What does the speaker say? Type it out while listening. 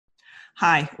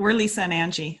Hi, we're Lisa and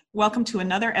Angie. Welcome to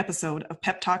another episode of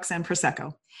Pep Talks and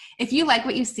Prosecco. If you like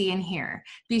what you see and hear,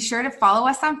 be sure to follow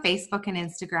us on Facebook and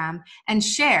Instagram and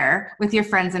share with your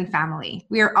friends and family.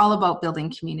 We are all about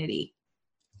building community.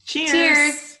 Cheers!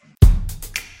 Cheers.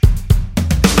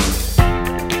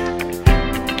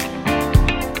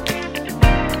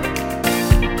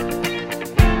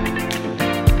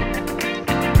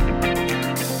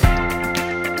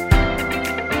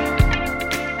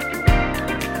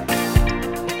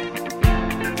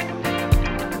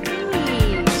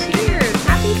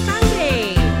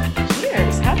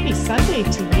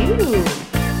 To you.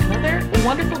 Another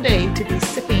wonderful day to be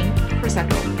sipping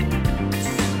Prosecco.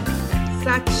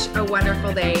 Such a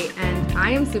wonderful day, and I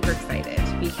am super excited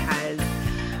because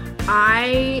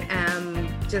I am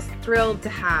just thrilled to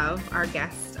have our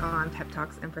guest on Pep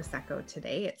Talks and Prosecco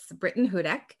today. It's Britton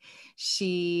Hudak.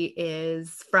 She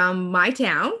is from my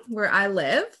town where I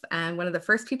live and one of the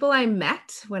first people I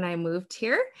met when I moved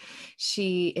here.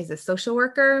 She is a social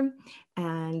worker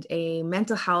and a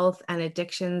mental health and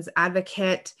addictions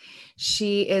advocate.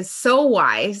 She is so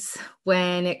wise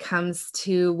when it comes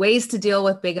to ways to deal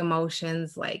with big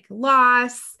emotions like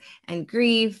loss and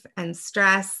grief and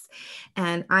stress.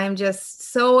 And I'm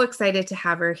just so excited to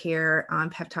have her here on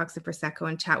Pep Talks and Prosecco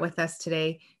and chat with us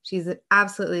today. She's an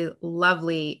absolutely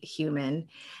lovely human.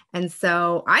 And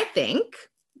so I think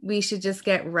we should just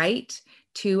get right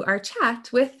to our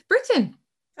chat with Britton.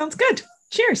 Sounds good.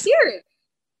 Cheers. Cheers.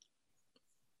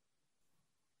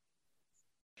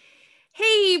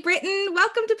 Hey, Britton,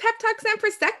 welcome to Pep Talks and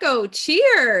Prosecco.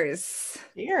 Cheers.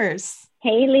 Cheers.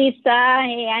 Hey, Lisa.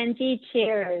 Hey, Angie.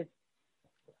 Cheers.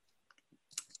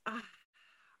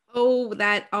 Oh,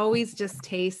 that always just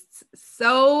tastes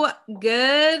so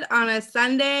good on a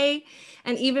Sunday,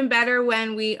 and even better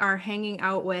when we are hanging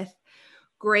out with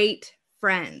great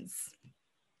friends.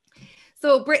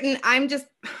 So, Britton, I'm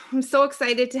so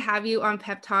excited to have you on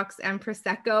Pep Talks and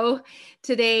Prosecco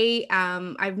today.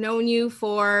 I've known you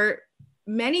for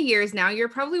many years now. You're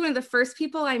probably one of the first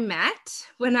people I met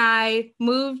when I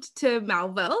moved to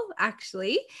Melville,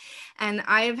 actually. And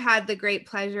I have had the great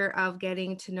pleasure of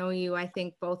getting to know you, I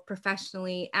think, both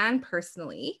professionally and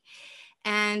personally.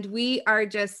 And we are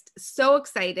just so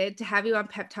excited to have you on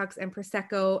Pep Talks and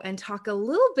Prosecco and talk a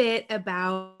little bit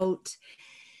about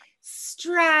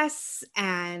stress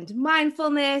and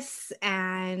mindfulness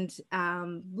and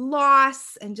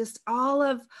loss and just all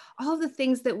of the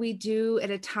things that we do at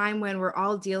a time when we're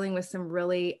all dealing with some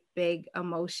really big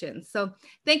emotions. So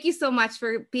thank you so much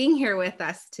for being here with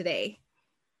us today.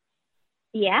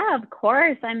 Yeah, of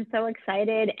course. I'm so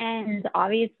excited and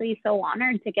obviously so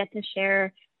honored to get to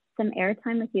share some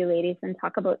airtime with you ladies and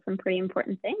talk about some pretty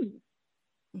important things.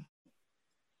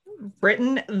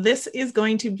 Britton, this is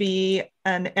going to be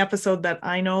an episode that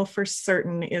I know for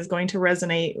certain is going to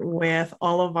resonate with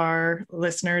all of our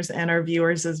listeners and our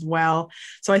viewers as well.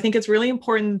 So I think it's really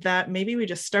important that maybe we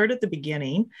just start at the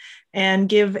beginning and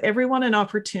give everyone an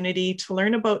opportunity to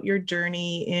learn about your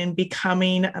journey in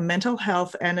becoming a mental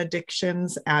health and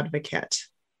addictions advocate.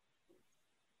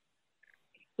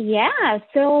 Yeah,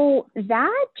 so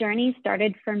that journey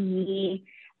started for me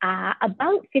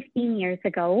about 15 years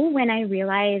ago when I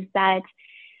realized that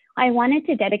I wanted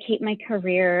to dedicate my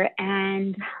career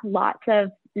and lots of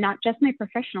not just my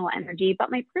professional energy, but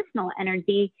my personal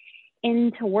energy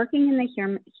into working in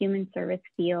the human service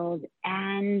field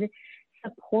and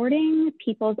supporting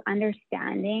people's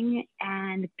understanding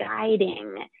and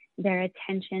guiding their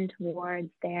attention towards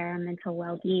their mental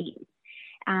well-being,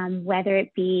 whether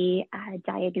it be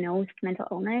diagnosed mental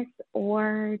illness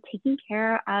or taking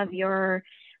care of your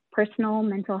personal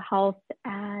mental health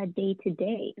day to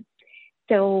day.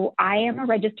 So I am a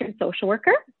registered social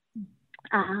worker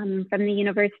from the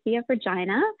University of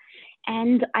Regina,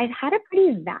 and I've had a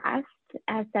pretty vast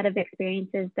set of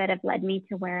experiences that have led me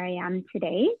to where I am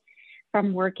today,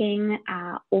 from working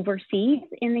overseas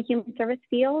in the human service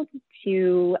field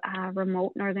to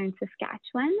remote northern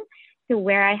Saskatchewan to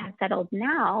where I have settled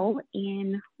now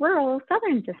in rural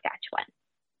southern Saskatchewan.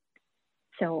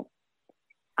 So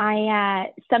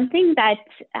something that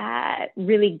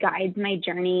really guides my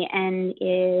journey and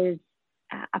is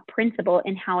a principle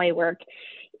in how I work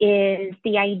is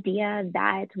the idea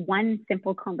that one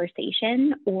simple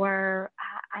conversation or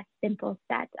a simple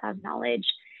set of knowledge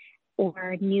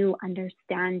or new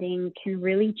understanding can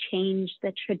really change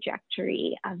the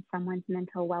trajectory of someone's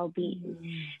mental well-being.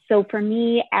 So for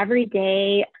me, every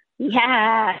day when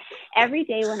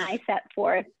I set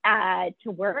forth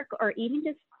to work or even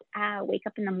just wake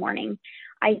up in the morning,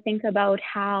 I think about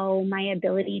how my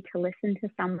ability to listen to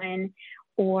someone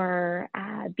or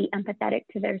be empathetic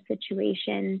to their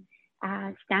situation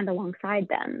stand alongside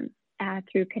them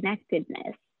through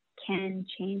connectedness can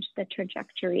change the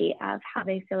trajectory of how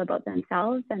they feel about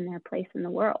themselves and their place in the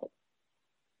world.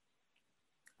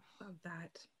 Love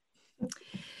that.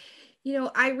 You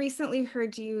know, I recently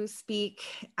heard you speak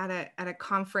at a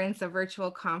conference, a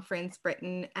virtual conference,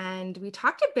 Britton, and we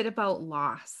talked a bit about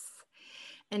loss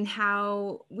and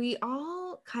how we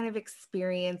all kind of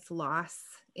experience loss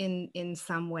in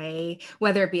some way,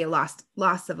 whether it be a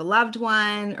loss of a loved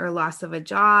one or loss of a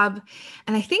job.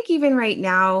 And I think even right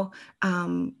now,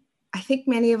 I think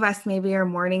many of us maybe are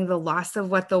mourning the loss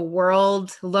of what the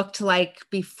world looked like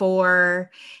before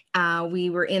we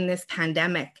were in this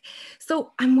pandemic.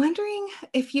 So I'm wondering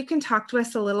if you can talk to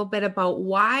us a little bit about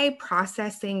why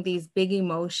processing these big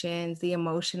emotions, the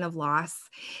emotion of loss,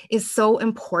 is so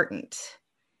important.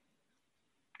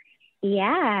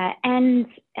 Yeah, and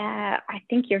I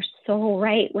think you're so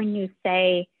right when you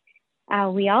say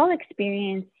we all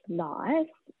experience loss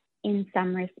in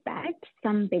some respect,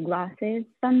 some big losses,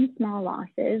 some small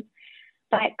losses,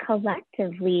 but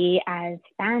collectively as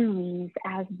families,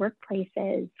 as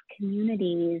workplaces,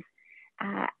 communities,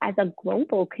 as a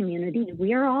global community,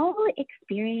 we are all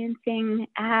experiencing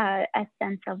a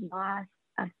sense of loss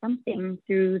of something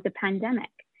through the pandemic.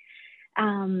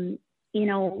 You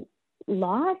know,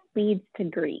 loss leads to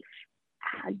grief.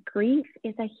 Grief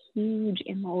is a huge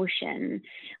emotion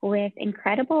with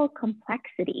incredible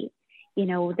complexity. You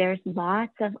know, there's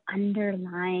lots of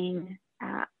underlying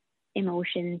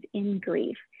emotions in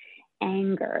grief: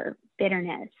 anger,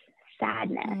 bitterness,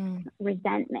 sadness,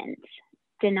 resentment,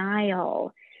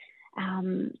 denial,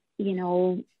 you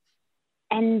know,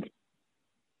 and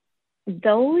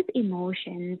those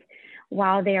emotions,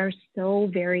 while they are so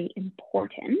very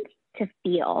important to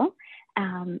feel,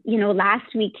 you know,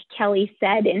 last week, Kelly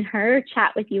said in her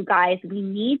chat with you guys, we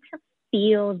need to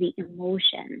feel the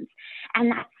emotions.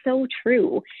 And that's so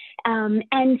true.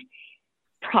 And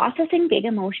processing big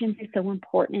emotions is so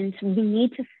important. We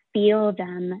need to feel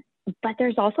them, but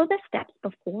there's also the steps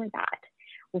before that,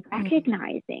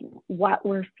 recognizing what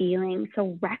we're feeling.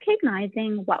 So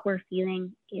recognizing what we're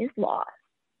feeling is loss,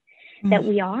 that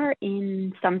we are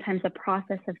in sometimes a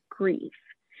process of grief,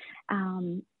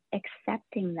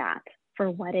 accepting that for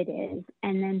what it is,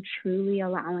 and then truly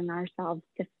allowing ourselves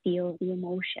to feel the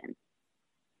emotion.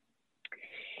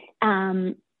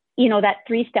 You know, that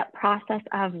 3-step process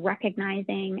of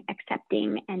recognizing,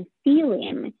 accepting, and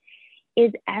feeling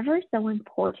is ever so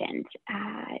important.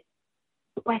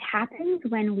 What happens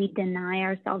when we deny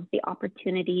ourselves the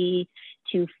opportunity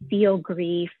to feel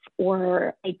grief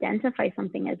or identify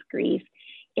something as grief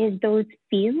is those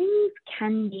feelings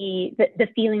can be the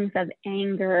feelings of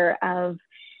anger, of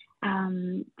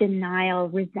denial,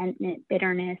 resentment,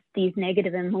 bitterness, these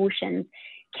negative emotions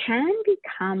can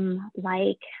become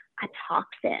like a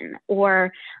toxin,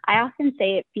 or I often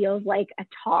say it feels like a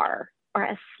tar or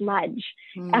a sludge.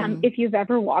 If you've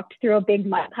ever walked through a big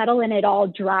mud puddle and it all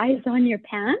dries on your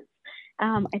pants,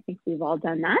 I think we've all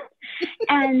done that.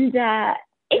 And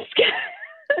it's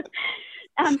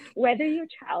whether you're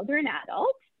a child or an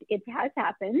adult, it has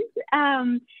happened.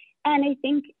 And I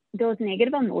think those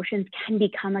negative emotions can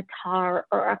become a tar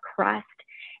or a crust,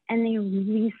 and they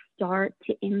really start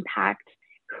to impact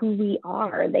who we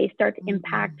are. They start to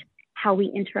impact how we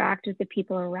interact with the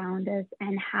people around us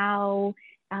and how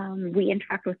we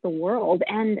interact with the world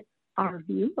and our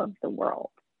view of the world.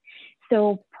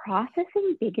 So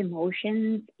processing big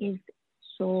emotions is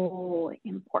so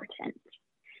important.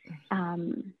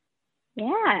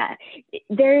 Yeah,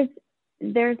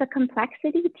 there's a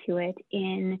complexity to it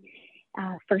in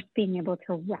first being able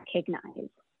to recognize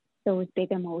those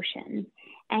big emotions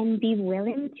and be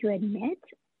willing to admit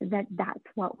that that's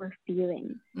what we're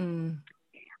feeling.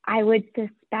 I would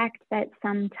suspect that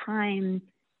sometimes,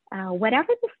 whatever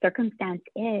the circumstance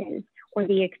is, or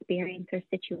the experience or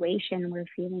situation we're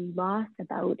feeling loss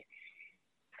about,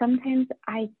 sometimes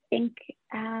I think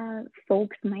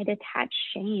folks might attach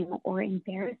shame or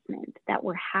embarrassment that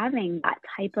we're having that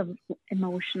type of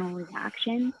emotional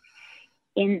reaction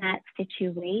in that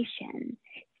situation.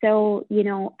 So, you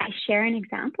know, I share an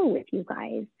example with you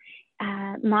guys.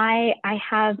 I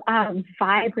have a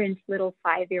vibrant little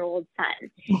 5-year-old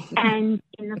son, and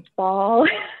in the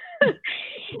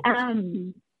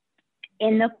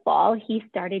fall, he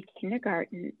started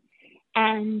kindergarten,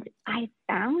 and I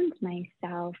found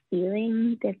myself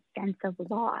feeling this sense of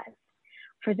loss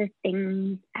for the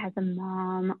things as a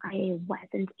mom I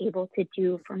wasn't able to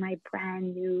do for my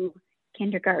brand new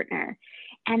kindergartner,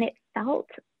 and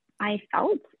I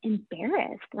felt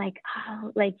embarrassed, like,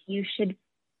 oh, like you should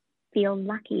feel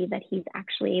lucky that he's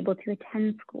actually able to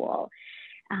attend school.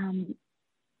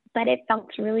 but it felt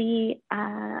really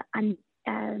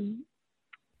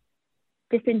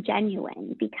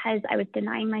disingenuous because I was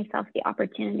denying myself the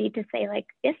opportunity to say, like,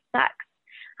 this sucks.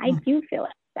 I do feel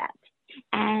upset.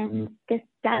 And this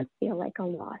does feel like a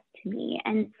loss to me.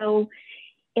 And so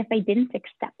if I didn't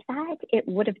accept that, it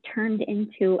would have turned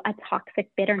into a toxic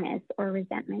bitterness or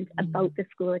resentment about the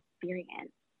school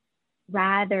experience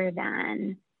rather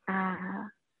than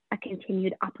a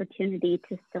continued opportunity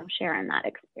to still share in that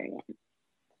experience.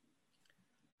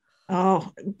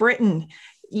 Oh, Britton,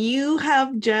 you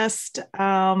have just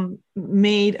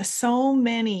made so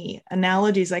many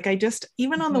analogies. Like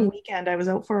even on the weekend, I was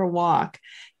out for a walk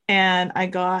and I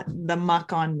got the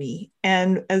muck on me.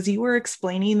 And as you were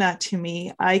explaining that to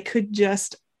me, I could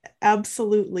just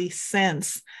absolutely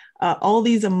sense all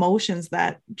these emotions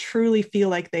that truly feel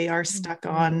like they are stuck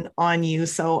on you.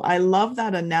 So I love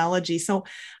that analogy. So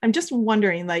I'm just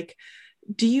wondering, like,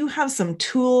 do you have some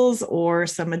tools or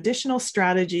some additional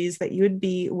strategies that you would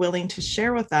be willing to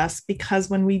share with us? Because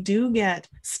when we do get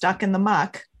stuck in the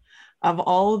muck of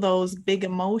all those big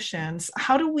emotions,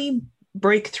 how do we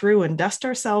break through and dust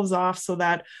ourselves off so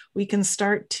that we can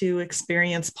start to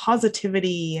experience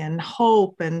positivity and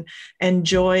hope and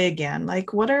joy again?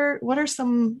 Like, what are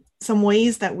some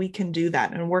ways that we can do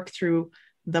that and work through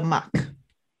the muck?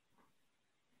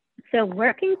 So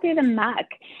working through the muck,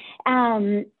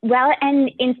 well, and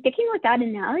in sticking with that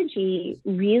analogy,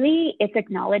 really it's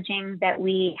acknowledging that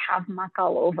we have muck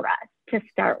all over us to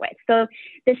start with. So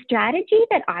the strategy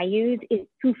that I use is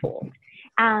twofold.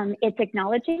 It's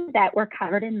acknowledging that we're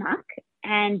covered in muck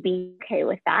and being okay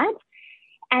with that.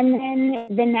 And then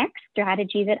the next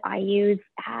strategy that I use,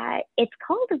 it's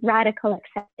called radical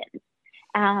acceptance,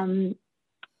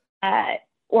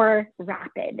 or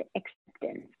rapid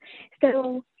acceptance.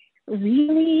 So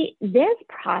really, this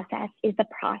process is the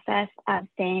process of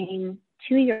saying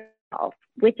to yourself,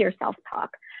 with your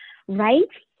self-talk, right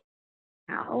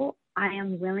now, I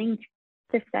am willing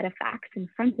to set of facts in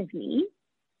front of me.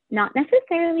 Not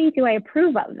necessarily do I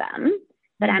approve of them,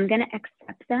 but I'm going to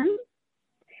accept them,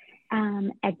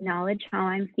 acknowledge how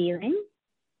I'm feeling,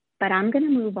 but I'm going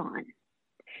to move on.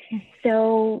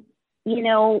 So,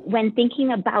 when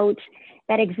thinking about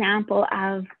that example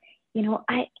of,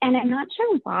 I'm not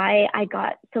sure why I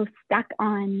got so stuck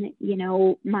on,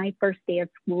 my first day of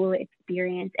school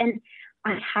experience. And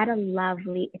I had a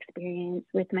lovely experience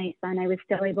with my son. I was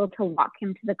still able to walk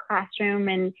him to the classroom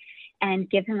and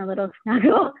give him a little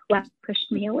snuggle. Well, pushed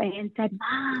me away and said,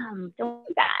 "Mom, don't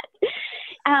do that."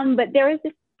 But there was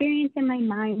this experience in my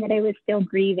mind that I was still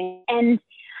grieving. And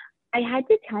I had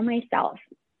to tell myself,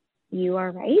 you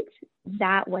are right.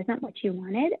 That wasn't what you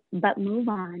wanted, but move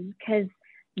on, because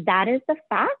that is the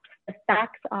facts. The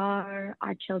facts are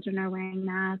our children are wearing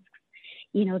masks.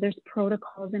 There's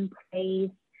protocols in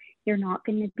place. You're not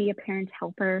going to be a parent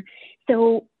helper.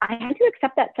 So I had to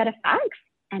accept that set of facts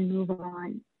and move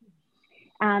on.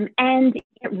 And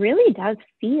it really does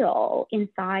feel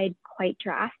inside quite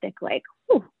drastic, like,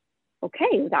 oh,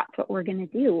 okay, that's what we're going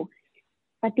to do.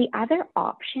 But the other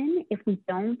option, if we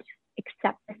don't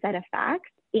accept the set of facts,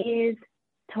 is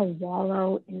to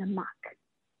wallow in the muck.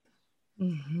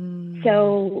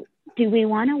 So do we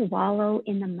want to wallow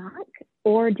in the muck,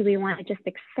 or do we want to just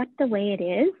accept the way it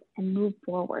is and move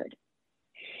forward?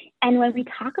 And when we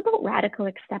talk about radical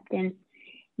acceptance,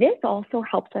 this also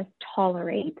helps us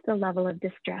tolerate the level of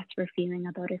distress we're feeling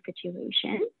about a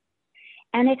situation.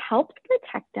 And it helps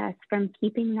protect us from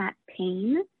keeping that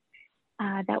pain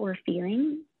that we're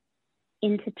feeling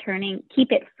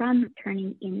keep it from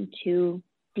turning into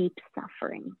deep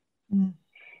suffering.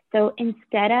 So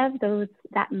instead of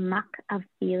that muck of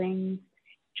feelings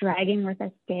dragging with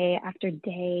us day after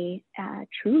day,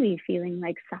 truly feeling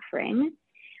like suffering,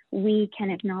 we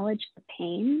can acknowledge the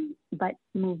pain, but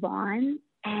move on.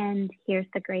 And here's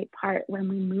the great part: when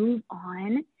we move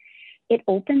on, it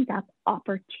opens up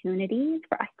opportunities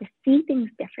for us to see things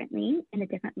differently in a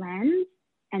different lens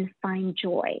and find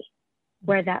joy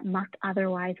where that muck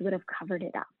otherwise would have covered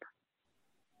it up.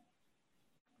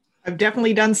 I've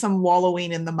definitely done some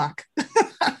wallowing in the muck.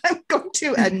 I'm going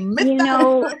to admit that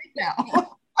right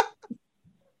now.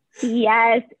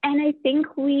 Yes, and I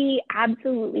think we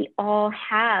absolutely all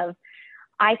have.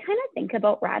 I kind of think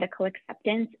about radical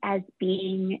acceptance as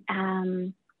being,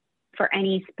 for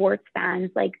any sports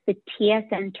fans, like the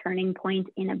TSN turning point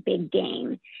in a big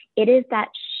game. It is that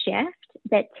shift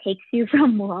that takes you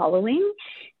from wallowing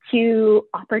to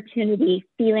opportunity,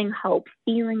 feeling hope,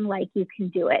 feeling like you can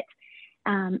do it.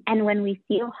 And when we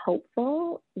feel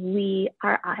hopeful,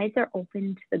 our eyes are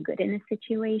open to the good in a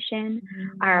situation.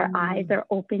 Our eyes are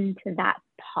open to that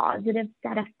positive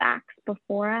set of facts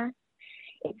before us.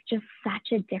 it's just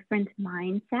such a different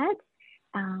mindset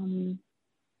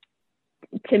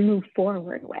to move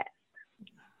forward with.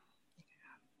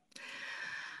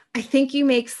 I think you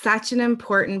make such an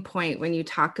important point when you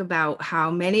talk about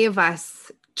how many of us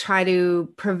try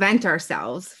to prevent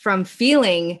ourselves from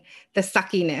feeling the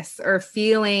suckiness or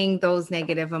feeling those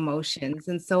negative emotions.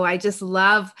 And so I just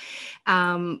love,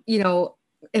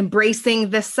 embracing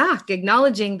the suck,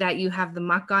 acknowledging that you have the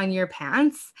muck on your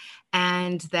pants,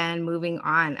 and then moving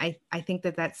on. I think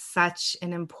that that's such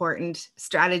an important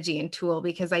strategy and tool,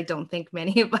 because I don't think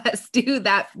many of us do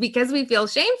that because we feel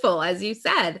shameful, as you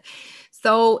said.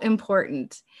 So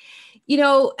important.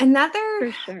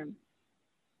 For sure.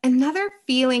 Another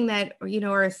feeling that,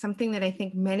 or something that I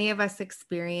think many of us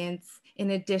experience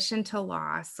in addition to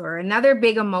loss, or another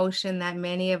big emotion that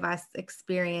many of us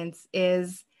experience,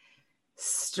 is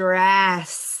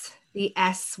stress. The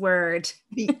S word.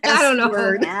 The I don't know.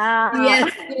 word. Yeah. The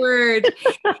S word.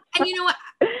 And you know what?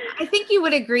 I think you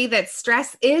would agree that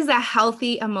stress is a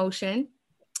healthy emotion,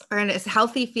 or it's a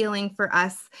healthy feeling for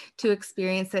us to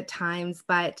experience at times.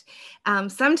 But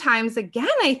sometimes, again,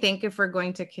 I think if we're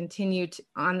going to continue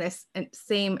on this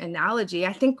same analogy,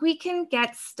 I think we can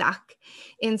get stuck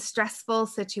in stressful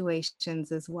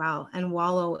situations as well and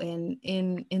wallow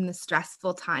in the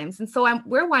stressful times. And so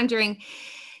we're wondering,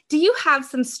 do you have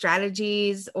some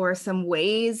strategies or some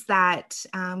ways that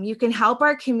you can help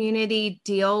our community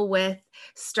deal with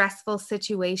stressful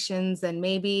situations, and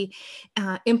maybe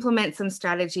implement some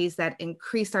strategies that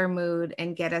increase our mood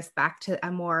and get us back to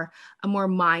a more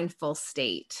mindful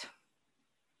state?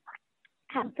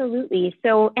 Absolutely.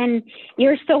 So, and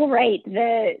you're so right.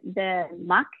 The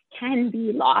muck can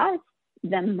be loss.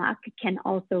 The muck can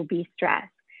also be stress.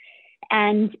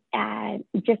 And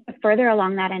just further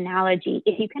along that analogy,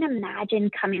 if you can imagine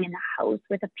coming in the house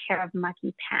with a pair of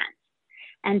mucky pants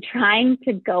and trying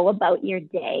to go about your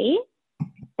day,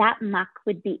 that muck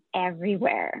would be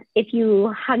everywhere. If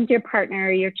you hugged your partner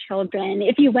or your children,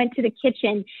 if you went to the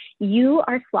kitchen, you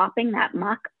are slopping that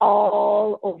muck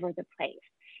all over the place.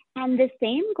 And the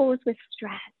same goes with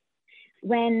stress.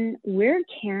 When we're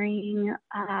carrying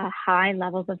high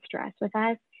levels of stress with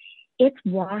us, it's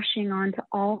washing onto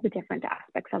all the different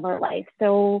aspects of our life.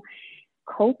 So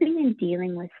coping and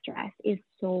dealing with stress is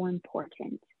so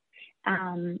important.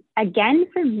 Again,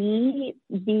 for me,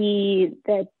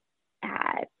 the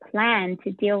plan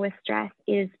to deal with stress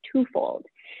is twofold.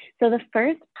 So the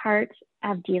first part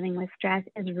of dealing with stress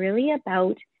is really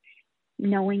about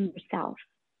knowing yourself,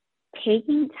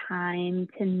 taking time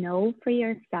to know for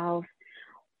yourself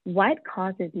what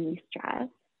causes me stress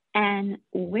and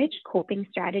which coping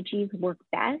strategies work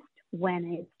best when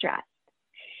I'm stressed.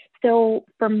 So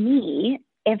for me,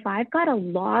 if I've got a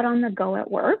lot on the go at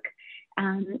work,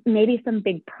 maybe some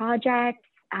big projects,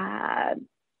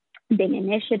 big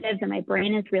initiatives, and my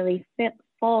brain is really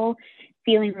full,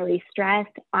 feeling really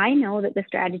stressed, I know that the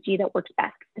strategy that works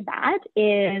best for that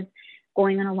is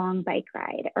going on a long bike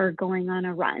ride or going on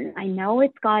a run. I know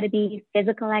it's got to be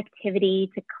physical activity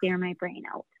to clear my brain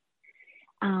out.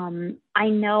 I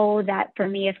know that for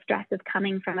me, if stress is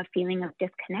coming from a feeling of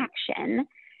disconnection,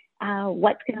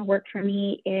 what's going to work for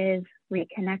me is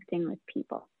reconnecting with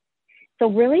people. So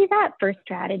really that first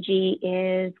strategy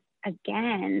is,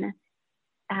 again,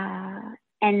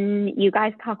 and you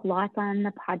guys talk lots on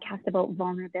the podcast about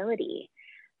vulnerability,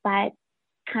 but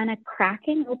kind of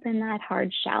cracking open that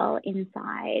hard shell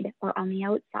inside or on the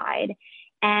outside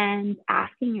and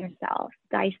asking yourself,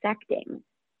 dissecting,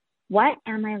 what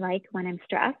am I like when I'm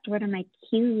stressed? What are my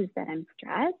cues that I'm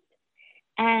stressed?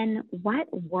 And what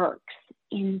works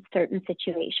in certain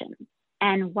situations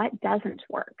and what doesn't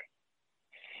work?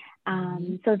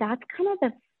 So that's kind of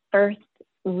the first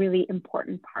really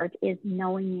important part, is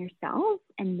knowing yourself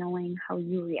and knowing how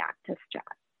you react to stress.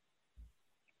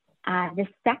 The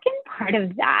second part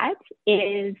of that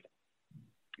is,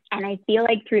 and I feel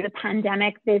like through the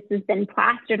pandemic, this has been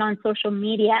plastered on social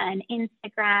media and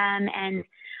Instagram and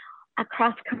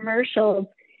across commercials,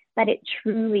 but it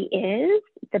truly is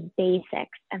the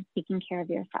basics of taking care of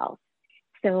yourself.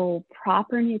 So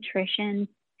proper nutrition,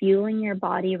 fueling your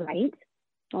body right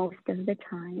most of the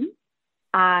time.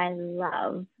 I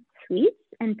love sweets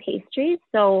and pastries,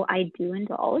 so I do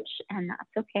indulge, and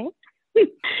that's okay.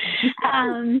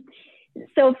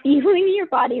 So fueling your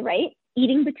body right,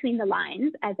 eating between the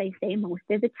lines, as I say most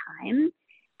of the time,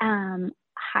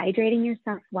 hydrating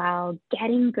yourself well,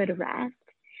 getting good rest.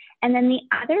 And then the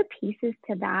other pieces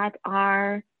to that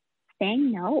are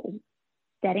saying no,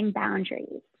 setting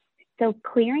boundaries. So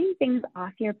clearing things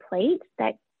off your plate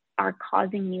that are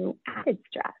causing you added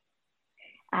stress.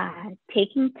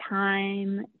 taking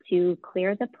time to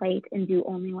clear the plate and do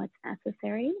only what's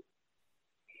necessary.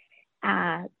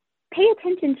 Pay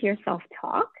attention to your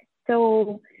self-talk.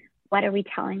 So what are we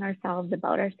telling ourselves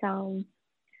about ourselves?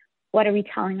 What are we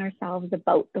telling ourselves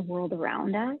about the world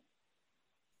around us?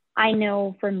 I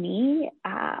know for me,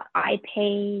 I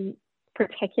pay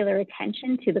particular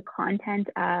attention to the content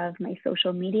of my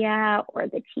social media or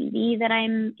the TV that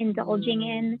I'm indulging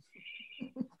in,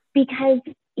 because,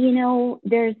 you know,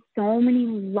 there's so many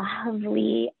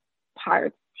lovely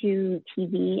parts to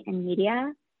TV and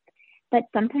media, but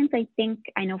sometimes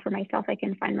I know for myself, I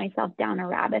can find myself down a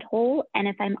rabbit hole. And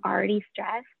if I'm already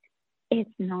stressed, it's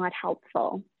not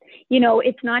helpful. You know,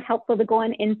 it's not helpful to go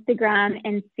on Instagram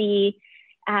and see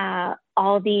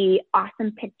all the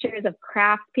awesome pictures of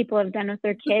crafts people have done with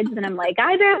their kids. And I'm like,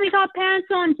 I barely got pants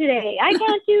on today. I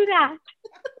can't do that.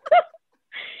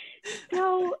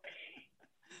 So,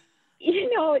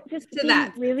 you know, just to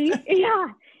that. Really,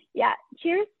 yeah.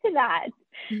 Cheers to that.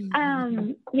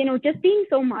 You know, just being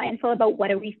so mindful about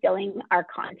what are we filling our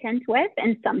content with.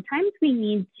 And sometimes we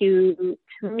need to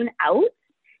tune out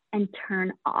and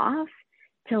turn off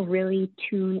to really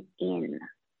tune in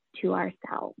to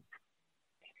ourselves.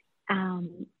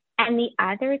 And the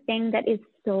other thing that is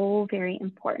so very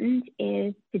important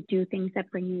is to do things that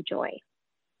bring you joy.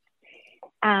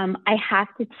 I have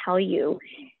to tell you,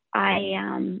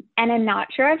 and I'm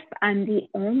not sure if I'm the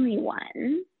only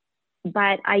one,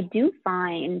 but I do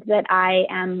find that I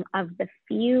am of the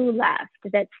few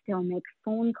left that still make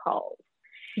phone calls.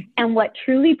 And what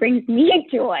truly brings me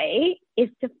joy is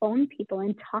to phone people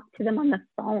and talk to them on the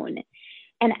phone.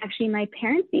 And actually, my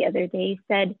parents the other day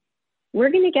said, we're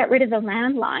going to get rid of the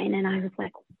landline. And I was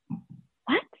like,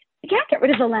 what? I can't get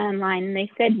rid of the landline. And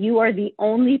they said, you are the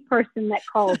only person that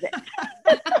calls it.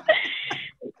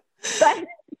 But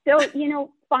so, you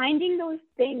know, finding those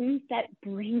things that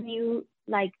bring you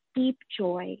like deep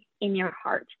joy in your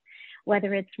heart,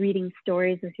 whether it's reading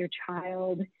stories with your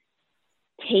child,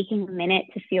 taking a minute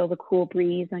to feel the cool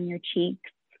breeze on your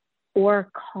cheeks, or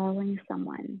calling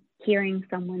someone, hearing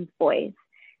someone's voice.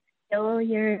 Fill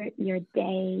your day,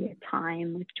 your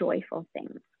time with joyful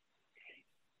things.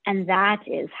 And that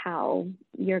is how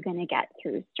you're going to get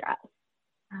through stress.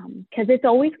 Because it's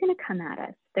always going to come at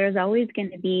us. There's always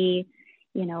going to be,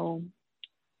 you know,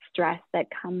 stress that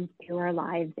comes through our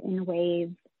lives in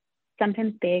waves,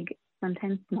 sometimes big,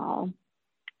 sometimes small.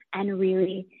 And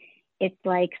really, it's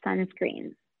like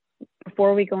sunscreen.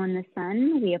 Before we go in the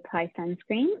sun, we apply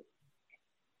sunscreen.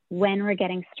 When we're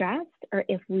getting stressed, or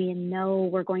if we know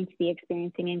we're going to be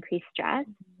experiencing increased stress,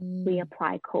 we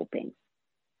apply coping.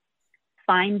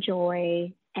 Find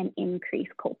joy and increase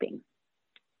coping.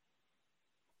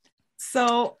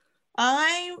 So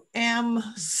I am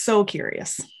so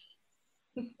curious,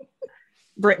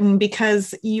 Britton,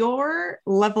 because your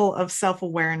level of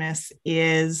self-awareness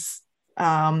is,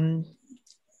 I'm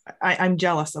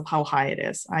jealous of how high it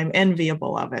is. I'm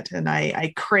enviable of it. And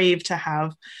I crave to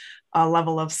have a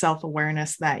level of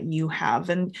self-awareness that you have.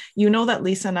 And you know that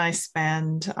Lisa and I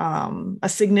spend a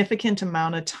significant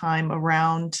amount of time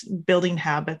around building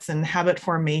habits and habit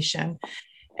formation.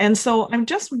 And so I'm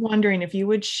just wondering if you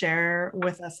would share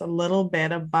with us a little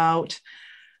bit about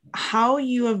how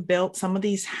you have built some of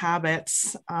these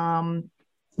habits,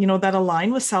 you know, that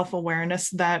align with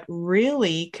self-awareness that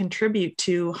really contribute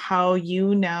to how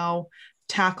you now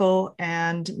tackle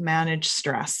and manage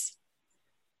stress.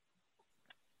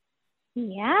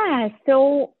 Yeah,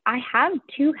 so I have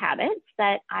two habits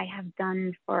that I have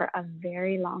done for a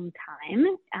very long time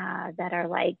that are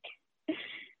like,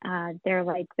 they're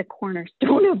like the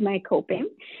cornerstone of my coping.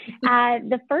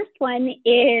 The first one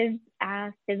is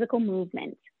physical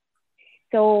movement.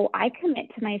 So I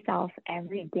commit to myself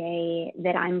every day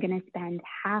that I'm going to spend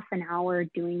half an hour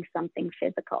doing something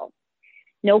physical.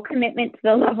 No commitment to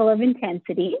the level of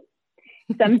intensity.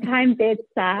 Sometimes it's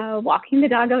walking the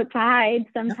dog outside.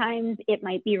 Sometimes it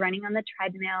might be running on the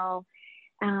treadmill.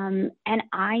 And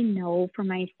I know for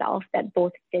myself that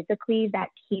both physically that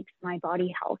keeps my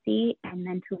body healthy and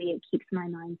mentally it keeps my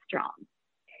mind strong.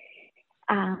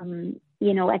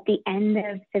 You know, at the end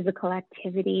of physical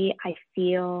activity, I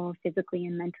feel physically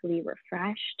and mentally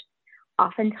refreshed.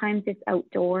 Oftentimes it's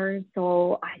outdoors,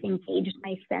 so I've engaged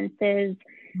my senses.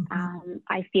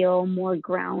 I feel more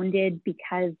grounded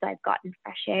because I've gotten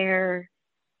fresh air.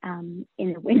 In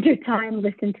the wintertime,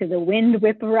 listen to the wind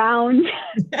whip around.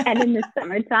 And in the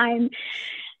summertime,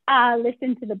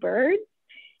 listen to the birds.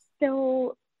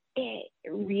 So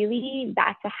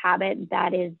that's a habit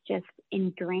that is just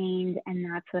ingrained, and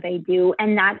that's what I do.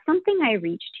 And that's something I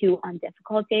reach to on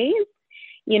difficult days.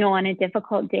 You know, on a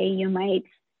difficult day, you might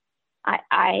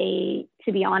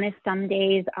To be honest, some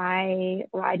days I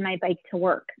ride my bike to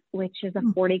work, which is a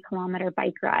 40-kilometer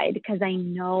bike ride, because I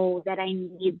know that I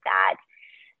need that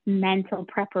mental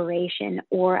preparation,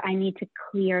 or I need to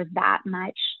clear that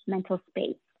much mental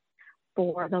space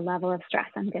for the level of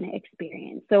stress I'm going to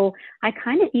experience. So I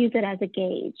kind of use it as a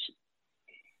gauge.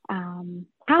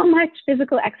 How much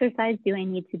physical exercise do I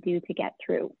need to do to get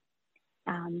through?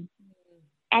 And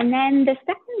then the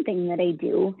second thing that I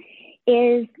do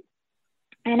is,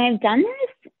 and I've done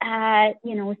this,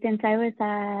 since I was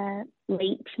a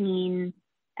late teen,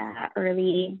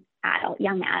 early adult,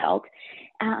 young adult,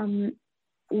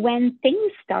 when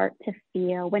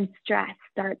stress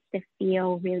starts to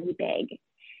feel really big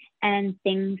and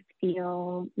things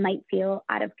might feel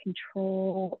out of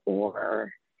control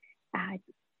or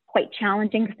quite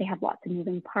challenging because they have lots of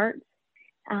moving parts,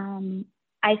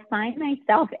 I find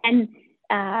myself, and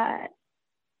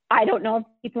I don't know if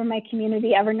people in my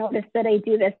community ever notice that I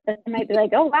do this, but they might be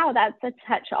like, oh, wow, that's a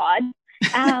touch odd.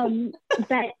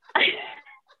 But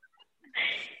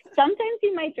sometimes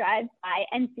you might drive by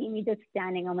and see me just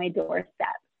standing on my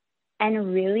doorstep.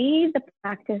 And really the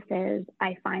practice is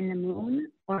I find the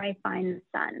moon or I find the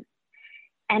sun.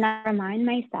 And I remind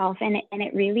myself, and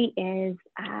it really is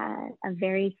a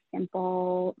very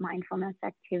simple mindfulness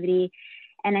activity.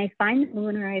 And I find the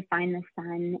moon or I find the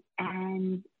sun,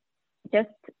 and just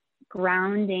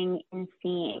grounding in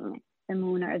seeing the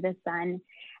moon or the sun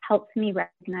helps me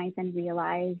recognize and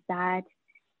realize that,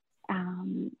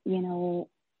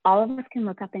 all of us can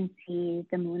look up and see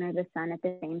the moon or the sun at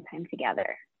the same time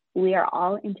together. We are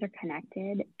all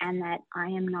interconnected, and that I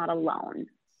am not alone.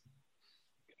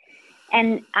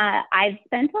 And I've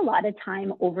spent a lot of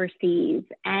time overseas,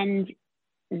 and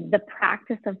the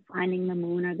practice of finding the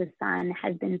moon or the sun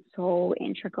has been so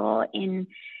integral in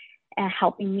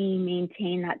helping me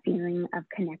maintain that feeling of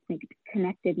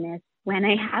connectedness when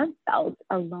I have felt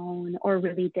alone or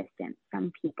really distant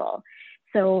from people.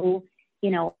 So,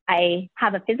 I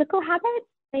have a physical habit.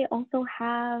 I also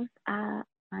have a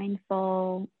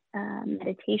mindful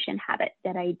meditation habit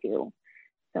that I do.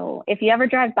 So if you ever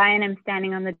drive by and I'm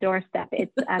standing on the doorstep,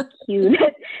 it's a cue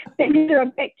that things are a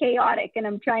bit chaotic and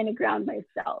I'm trying to ground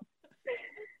myself.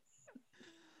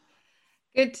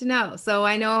 Good to know. So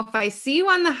I know if I see you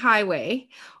on the highway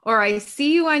or I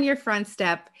see you on your front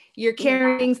step, you're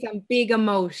carrying some big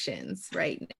emotions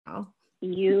right now.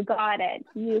 You got it.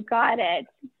 You got it.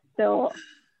 So,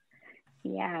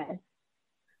 yes.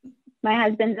 My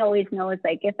husband always knows,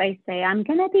 like, if I say I'm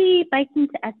going to be biking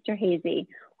to Esterhazy,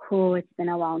 oh, it's been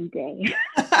a long day.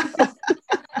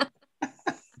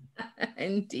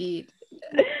 Indeed.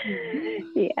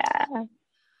 Yeah.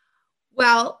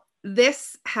 Well,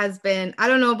 this has been, I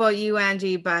don't know about you,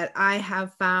 Angie, but I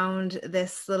have found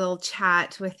this little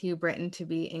chat with you, Britton, to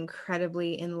be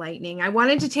incredibly enlightening. I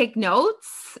wanted to take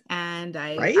notes, and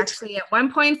I actually at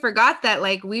one point forgot that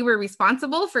we were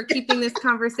responsible for keeping this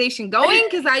conversation going,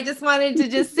 because I just wanted to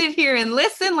just sit here and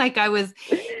listen like I was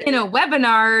in a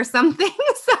webinar or something.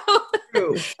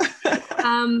 So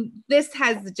this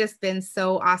has just been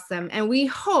so awesome. And we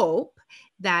hope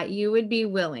that you would be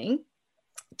willing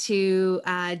to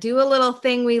do a little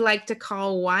thing we like to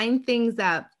call wind things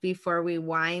up before we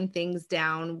wind things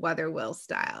down, Weather Will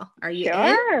style. Are you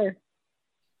in?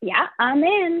 Yeah, I'm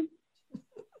in.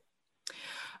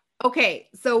 Okay,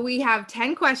 so we have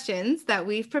 10 questions that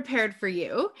we've prepared for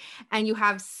you, and you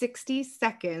have 60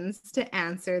 seconds to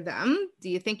answer them. Do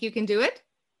you think you can do it?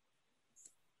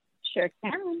 Sure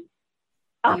can.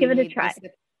 I'll give it a try.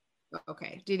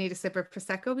 Okay. Do you need a sip of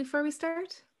Prosecco before we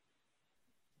start?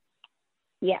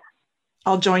 Yeah.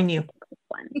 I'll join you.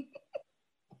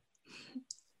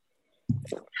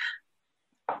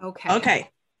 Okay.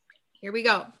 Here we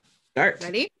go. Start.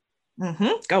 Ready?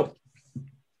 Go.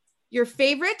 Your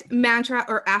favorite mantra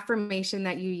or affirmation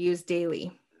that you use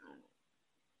daily?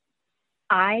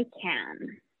 I can. I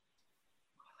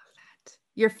love that.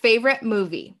 Your favorite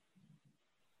movie?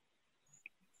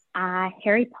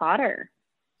 Harry Potter.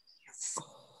 Yes. Oh,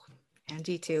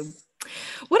 Angie too.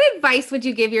 What advice would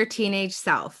you give your teenage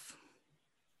self?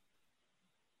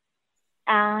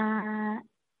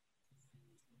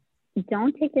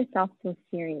 Don't take yourself so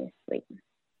seriously.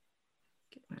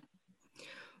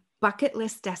 Bucket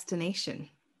list destination.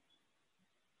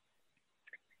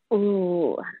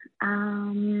 Ooh,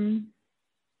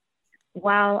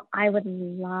 well, I would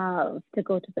love to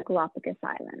go to the Galapagos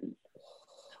Islands.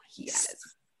 Yes.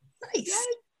 Nice. Yes.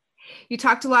 You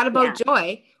talked a lot about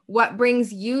joy. What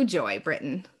brings you joy,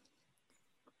 Britton?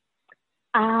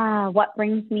 What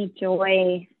brings me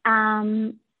joy?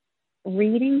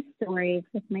 Reading stories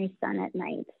with my son at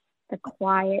night. The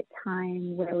quiet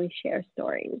time where we share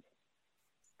stories.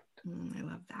 I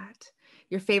love that.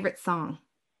 Your favorite song?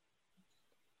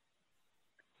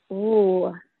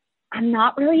 Oh, I'm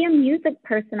not really a music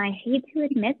person. I hate to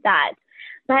admit that,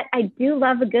 but I do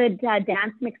love a good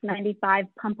Dance Mix 95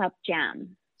 pump up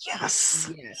jam. Yes.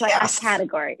 So yes. that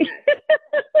category.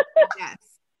 Yes.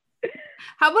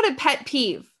 How about a pet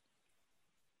peeve?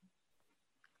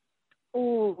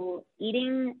 Oh,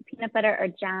 eating peanut butter or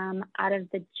jam out of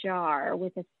the jar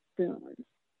with a spoon.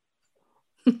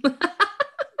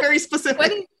 Very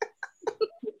specific.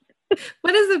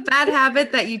 What is a bad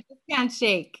habit that you just can't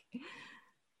shake?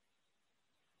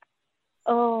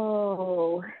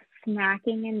 Oh,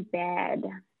 snacking in bed.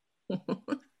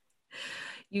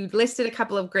 You listed a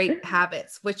couple of great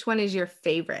habits. Which one is your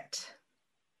favorite?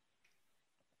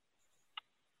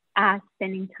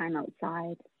 Spending time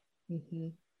outside. Mm-hmm.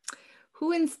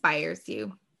 Who inspires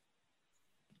you?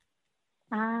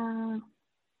 My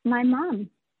mom.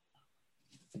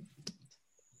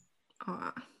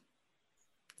 Aw.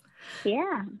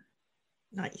 Yeah.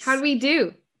 Nice. How do we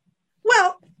do?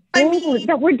 Well, I mean,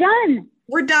 we're done.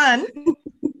 We're done.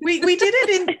 We did it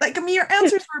in, like, I mean, your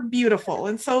answers were beautiful.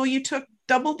 And so you took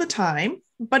double the time,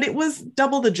 but it was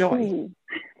double the joy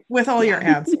with all your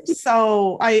answers.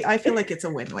 So I feel like it's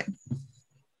a win-win.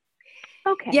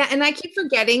 Okay. Yeah. And I keep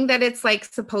forgetting that it's like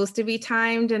supposed to be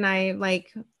timed, and I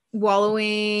like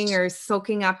wallowing or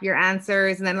soaking up your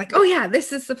answers. And then like, oh yeah,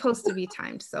 this is supposed to be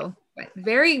timed. So but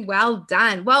very well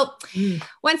done. Well,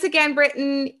 once again,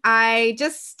 Britton, I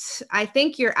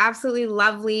think you're absolutely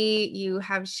lovely. You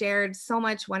have shared so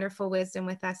much wonderful wisdom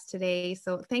with us today.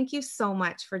 So thank you so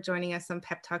much for joining us on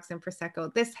Pep Talks and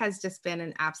Prosecco. This has just been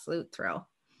an absolute thrill.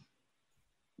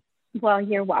 Well,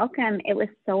 you're welcome. It was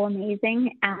so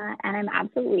amazing. And I'm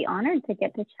absolutely honored to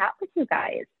get to chat with you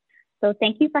guys. So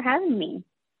thank you for having me.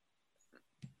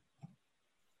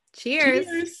 Cheers.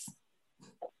 Cheers.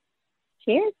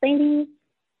 Cheers, ladies.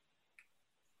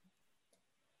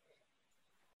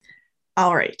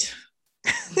 All right.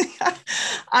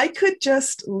 I could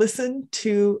just listen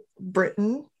to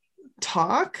Britton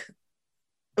talk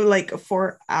like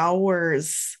for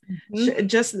hours.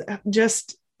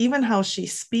 Just even how she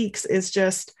speaks is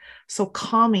just so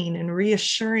calming and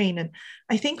reassuring. And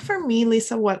I think for me,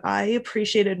 Lisa, what I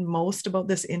appreciated most about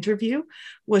this interview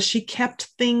was she kept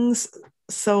things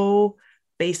so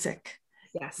basic.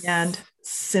 Yes. And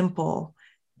simple,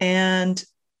 and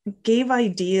gave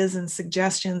ideas and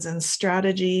suggestions and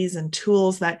strategies and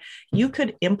tools that you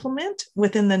could implement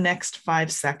within the next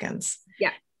 5 seconds.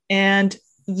 Yeah. And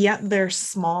yet they're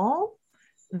small.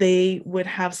 They would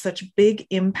have such big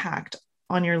impact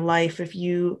on your life if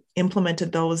you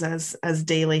implemented those as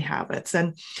daily habits.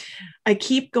 And I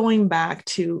keep going back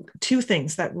to 2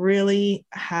 things that really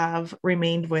have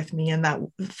remained with me. And that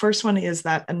first one is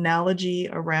that analogy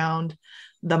around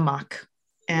the muck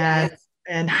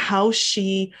and how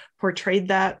she portrayed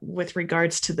that with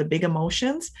regards to the big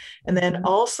emotions. And then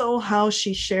also how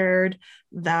she shared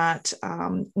that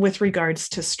with regards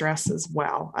to stress as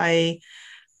well.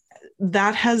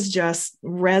 That has just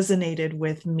resonated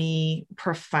with me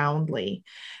profoundly.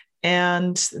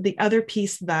 And the other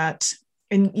piece that,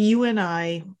 and you and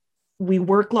I, we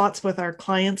work lots with our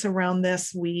clients around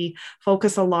this. We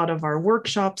focus a lot of our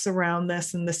workshops around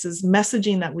this, and this is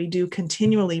messaging that we do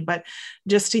continually. But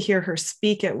just to hear her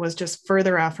speak, it was just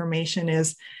further affirmation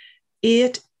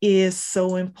it is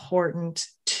so important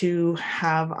to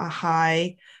have a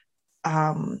high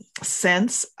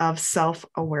sense of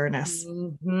self-awareness.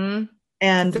 Mm-hmm.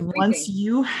 And once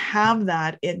you have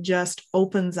that, it just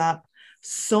opens up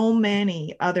so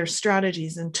many other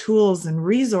strategies and tools and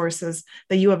resources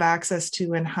that you have access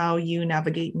to, and how you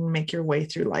navigate and make your way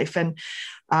through life. And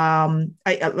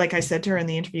like I said to her in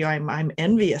the interview, I'm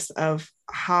envious of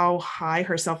how high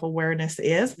her self-awareness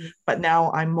is, but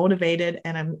now I'm motivated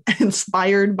and I'm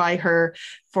inspired by her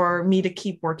for me to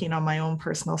keep working on my own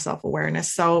personal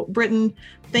self-awareness. So Britton,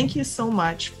 thank you so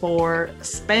much for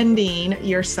spending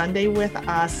your Sunday with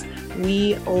us.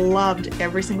 We loved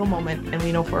every single moment, and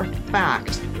we know for a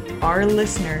fact our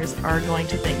listeners are going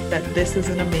to think that this is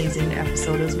an amazing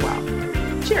episode as well.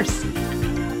 Cheers.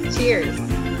 Cheers.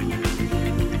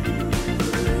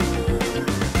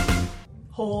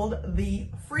 Hold the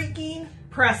freaking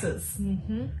presses.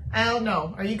 I don't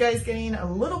know. Are you guys getting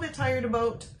a little bit tired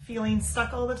about feeling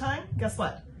stuck all the time? Guess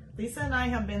what? Lisa and I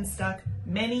have been stuck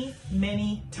many,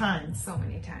 many times. So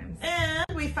many times. And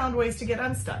we found ways to get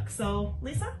unstuck. So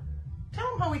Lisa,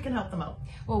 tell them how we can help them out.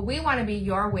 Well, we want to be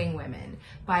your wing women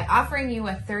by offering you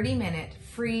a 30-minute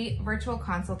free virtual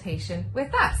consultation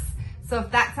with us. So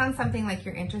if that sounds something like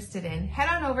you're interested in, head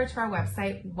on over to our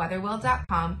website,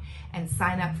 weatherwill.com, and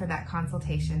sign up for that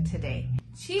consultation today.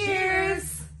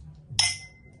 Cheers!